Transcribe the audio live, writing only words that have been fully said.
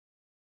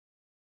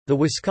The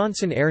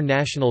Wisconsin Air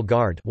National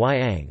Guard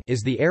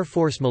is the Air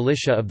Force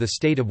militia of the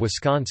state of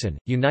Wisconsin,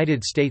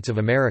 United States of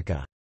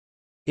America.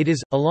 It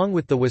is, along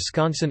with the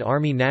Wisconsin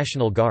Army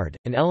National Guard,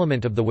 an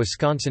element of the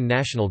Wisconsin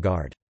National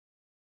Guard.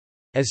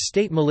 As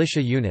state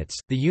militia units,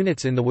 the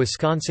units in the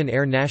Wisconsin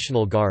Air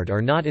National Guard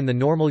are not in the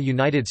normal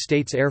United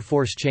States Air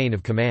Force chain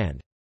of command.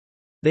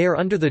 They are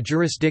under the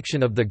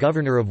jurisdiction of the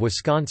Governor of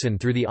Wisconsin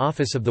through the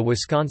office of the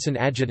Wisconsin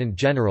Adjutant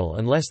General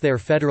unless they are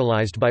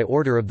federalized by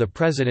order of the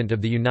President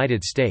of the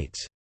United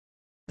States.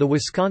 The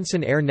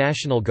Wisconsin Air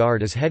National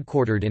Guard is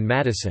headquartered in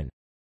Madison.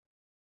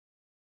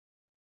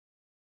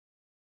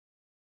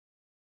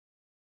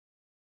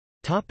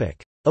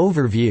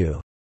 Overview.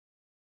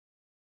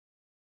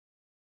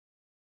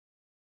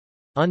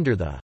 Under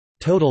the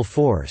total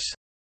force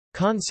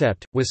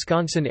concept,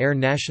 Wisconsin Air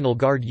National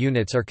Guard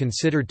units are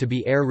considered to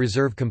be Air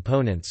Reserve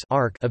Components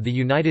of the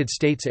United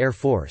States Air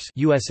Force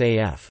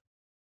 (USAF).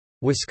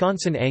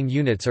 Wisconsin ANG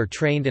units are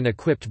trained and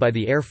equipped by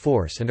the Air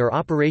Force and are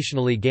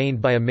operationally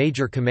gained by a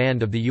major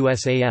command of the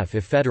USAF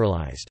if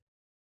federalized.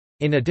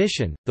 In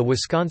addition, the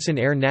Wisconsin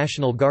Air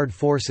National Guard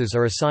forces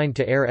are assigned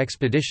to Air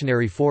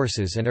Expeditionary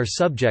Forces and are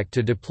subject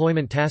to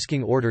deployment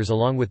tasking orders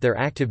along with their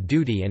active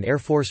duty and Air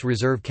Force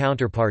Reserve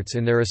counterparts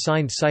in their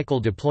assigned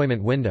cycle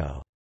deployment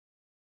window.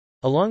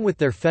 Along with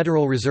their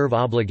Federal Reserve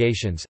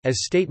obligations,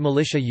 as state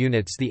militia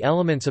units, the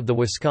elements of the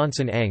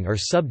Wisconsin ANG are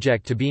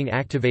subject to being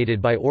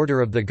activated by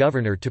order of the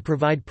Governor to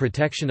provide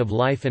protection of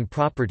life and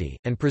property,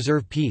 and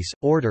preserve peace,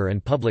 order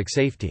and public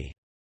safety.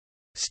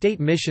 State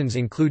missions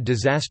include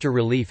disaster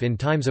relief in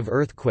times of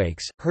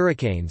earthquakes,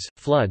 hurricanes,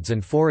 floods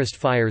and forest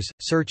fires,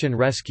 search and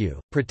rescue,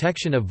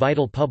 protection of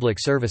vital public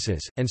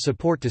services, and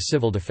support to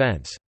civil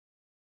defense.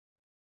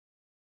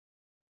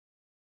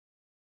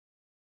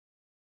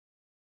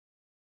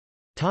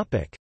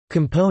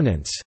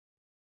 Components.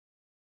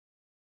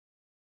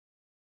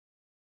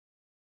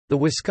 The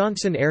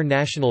Wisconsin Air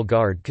National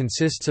Guard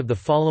consists of the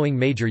following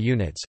major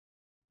units: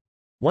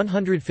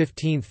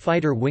 115th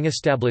Fighter Wing,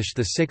 established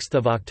 6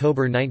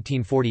 October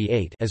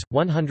 1948 as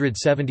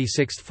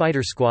 176th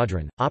Fighter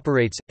Squadron,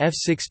 operates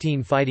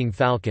F-16 Fighting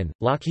Falcon,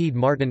 Lockheed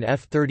Martin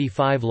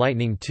F-35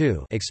 Lightning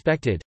II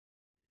expected.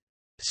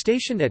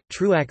 Stationed at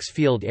Truax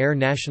Field Air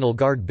National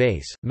Guard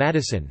Base,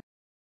 Madison.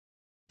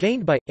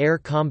 Gained by Air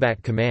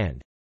Combat Command.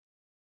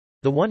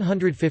 The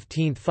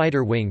 115th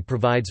Fighter Wing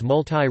provides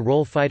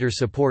multi-role fighter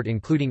support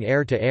including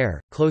air-to-air,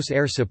 close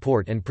air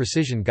support and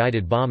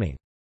precision-guided bombing.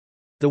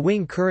 The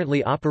wing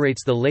currently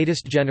operates the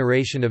latest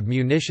generation of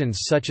munitions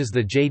such as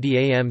the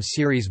JDAM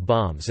series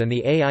bombs and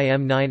the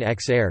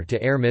AIM-9X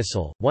air-to-air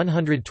missile.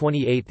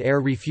 128th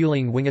Air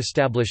Refueling Wing,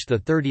 established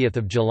 30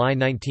 July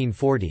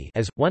 1940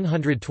 as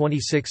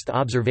 126th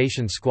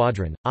Observation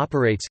Squadron,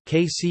 operates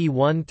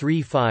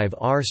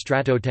KC-135R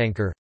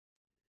Stratotanker.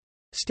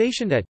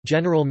 Stationed at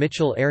General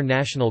Mitchell Air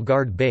National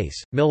Guard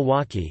Base,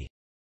 Milwaukee.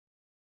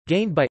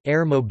 Gained by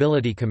Air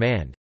Mobility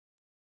Command.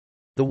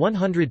 The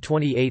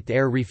 128th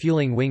Air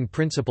Refueling Wing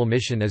principal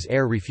mission is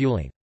air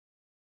refueling.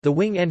 The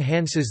wing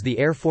enhances the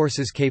Air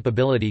Force's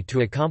capability to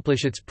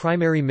accomplish its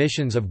primary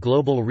missions of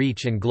global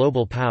reach and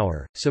global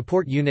power,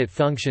 support unit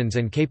functions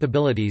and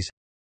capabilities.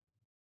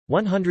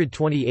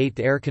 128th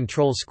Air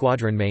Control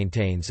Squadron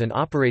maintains and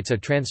operates a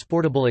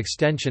transportable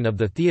extension of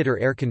the theater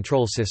air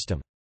control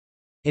system.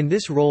 In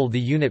this role the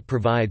unit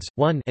provides,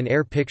 1 an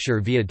air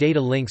picture via data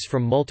links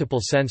from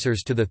multiple sensors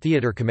to the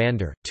theater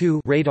commander,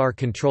 2 radar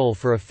control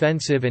for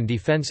offensive and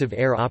defensive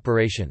air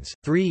operations,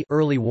 3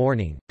 early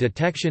warning,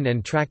 detection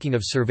and tracking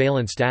of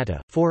surveillance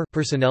data, 4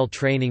 personnel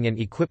training and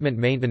equipment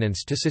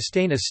maintenance to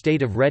sustain a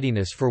state of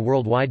readiness for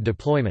worldwide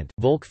deployment.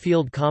 Volk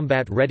Field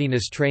Combat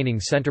Readiness Training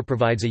Center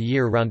provides a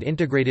year-round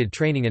integrated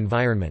training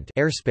environment,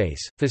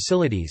 airspace,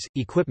 facilities,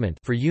 equipment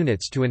for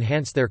units to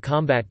enhance their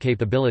combat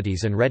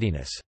capabilities and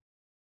readiness.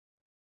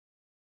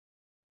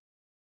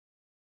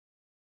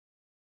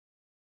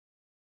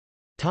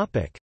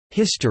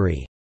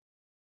 History.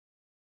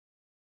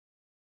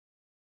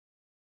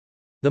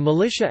 The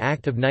Militia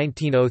Act of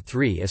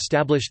 1903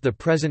 established the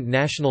present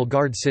National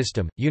Guard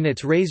system,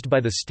 units raised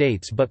by the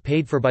states but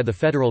paid for by the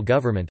federal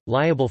government,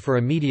 liable for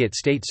immediate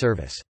state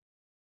service.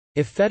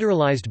 If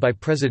federalized by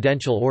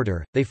presidential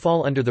order, they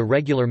fall under the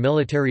regular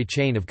military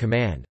chain of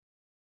command.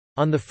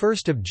 On 1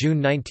 June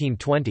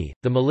 1920,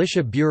 the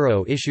Militia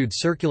Bureau issued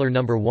Circular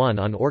No. 1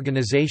 on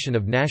organization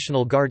of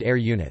National Guard air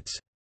units.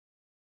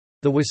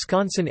 The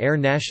Wisconsin Air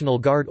National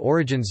Guard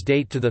origins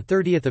date to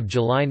 30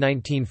 July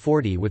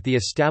 1940 with the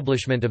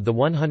establishment of the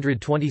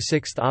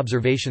 126th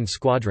Observation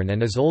Squadron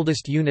and is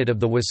oldest unit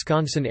of the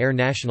Wisconsin Air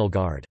National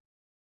Guard.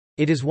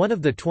 It is one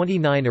of the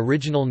 29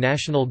 original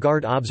National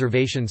Guard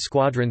observation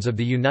squadrons of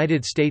the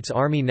United States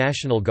Army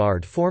National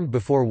Guard formed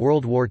before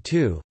World War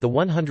II. The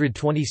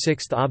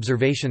 126th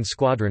Observation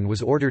Squadron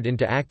was ordered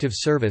into active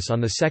service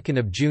on 2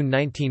 June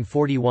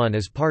 1941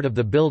 as part of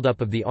the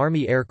buildup of the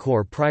Army Air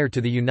Corps prior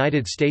to the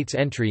United States'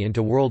 entry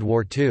into World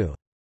War II.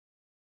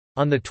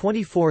 On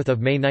 24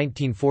 May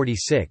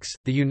 1946,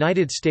 the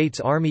United States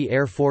Army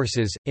Air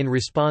Forces, in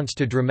response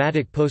to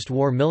dramatic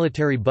post-war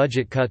military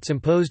budget cuts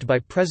imposed by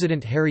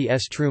President Harry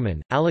S.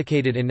 Truman,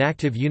 allocated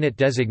inactive unit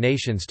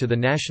designations to the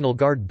National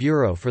Guard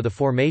Bureau for the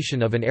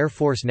formation of an Air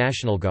Force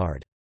National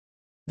Guard.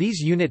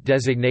 These unit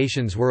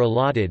designations were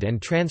allotted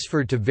and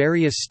transferred to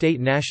various state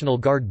National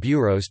Guard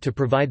bureaus to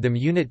provide them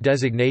unit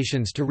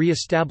designations to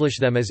re-establish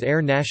them as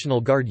Air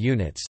National Guard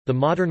units. The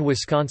modern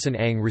Wisconsin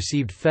ANG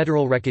received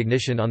federal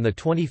recognition on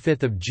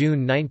 25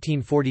 June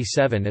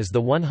 1947 as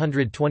the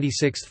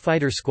 126th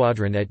Fighter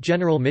Squadron at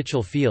General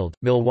Mitchell Field,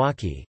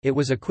 Milwaukee. It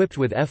was equipped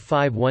with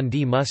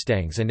F-51D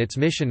Mustangs and its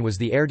mission was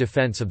the air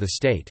defense of the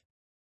state.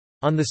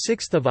 On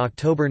 6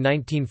 October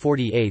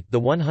 1948 the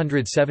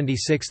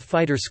 176th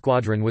Fighter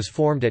Squadron was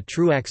formed at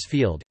Truax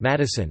Field,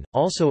 Madison,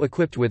 also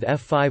equipped with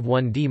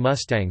F-51D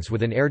Mustangs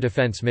with an air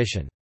defense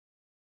mission.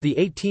 The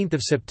 18th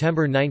of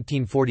September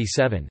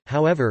 1947,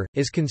 however,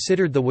 is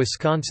considered the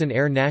Wisconsin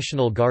Air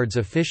National Guard's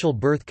official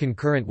birth,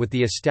 concurrent with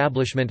the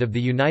establishment of the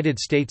United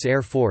States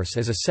Air Force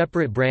as a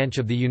separate branch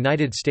of the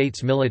United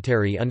States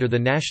military under the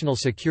National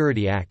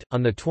Security Act.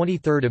 On the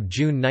 23rd of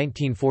June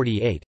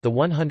 1948, the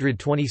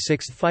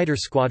 126th Fighter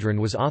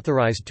Squadron was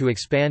authorized to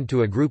expand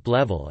to a group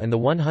level and the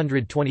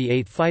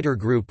 128th Fighter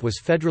Group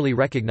was federally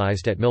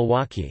recognized at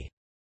Milwaukee.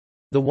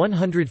 The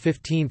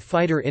 115th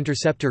Fighter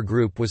Interceptor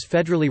Group was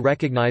federally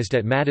recognized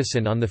at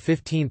Madison on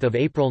 15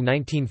 April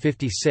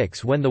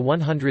 1956 when the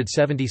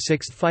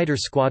 176th Fighter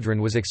Squadron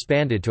was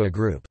expanded to a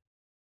group.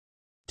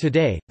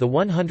 Today, the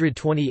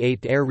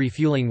 128th Air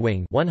Refueling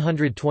Wing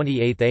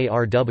 128th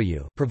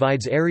ARW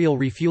provides aerial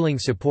refueling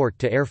support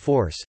to Air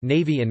Force,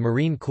 Navy and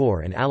Marine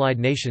Corps and Allied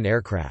nation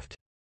aircraft.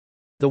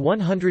 The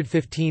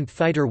 115th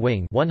Fighter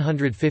Wing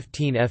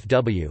 115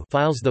 FW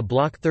files the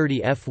Block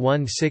 30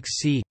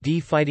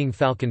 F-16C/D Fighting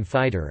Falcon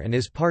fighter and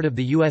is part of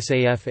the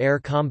USAF Air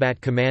Combat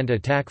Command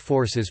Attack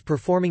Forces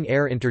performing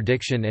air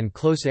interdiction and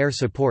close air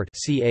support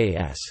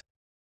 (CAS).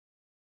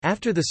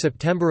 After the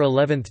September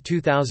 11,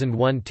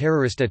 2001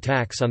 terrorist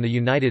attacks on the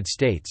United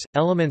States,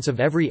 elements of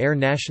every Air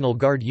National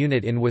Guard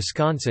unit in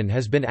Wisconsin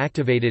has been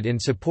activated in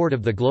support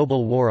of the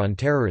global war on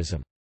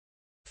terrorism.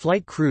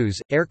 Flight crews,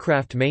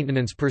 aircraft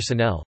maintenance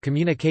personnel,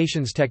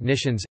 communications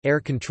technicians, air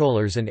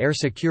controllers and air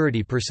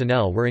security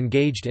personnel were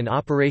engaged in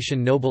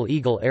Operation Noble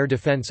Eagle air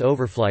defense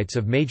overflights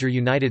of major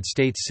United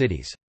States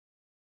cities.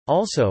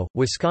 Also,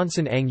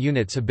 Wisconsin ANG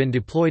units have been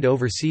deployed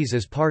overseas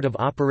as part of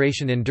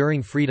Operation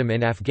Enduring Freedom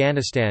in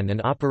Afghanistan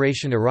and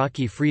Operation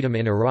Iraqi Freedom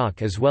in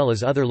Iraq as well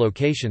as other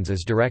locations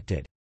as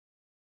directed.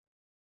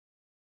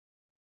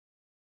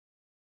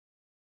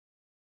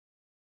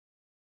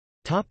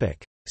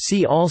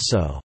 See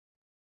also: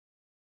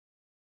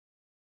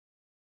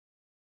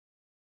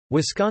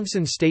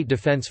 Wisconsin State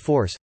Defense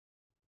Force,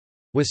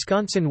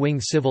 Wisconsin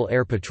Wing Civil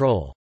Air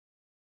Patrol.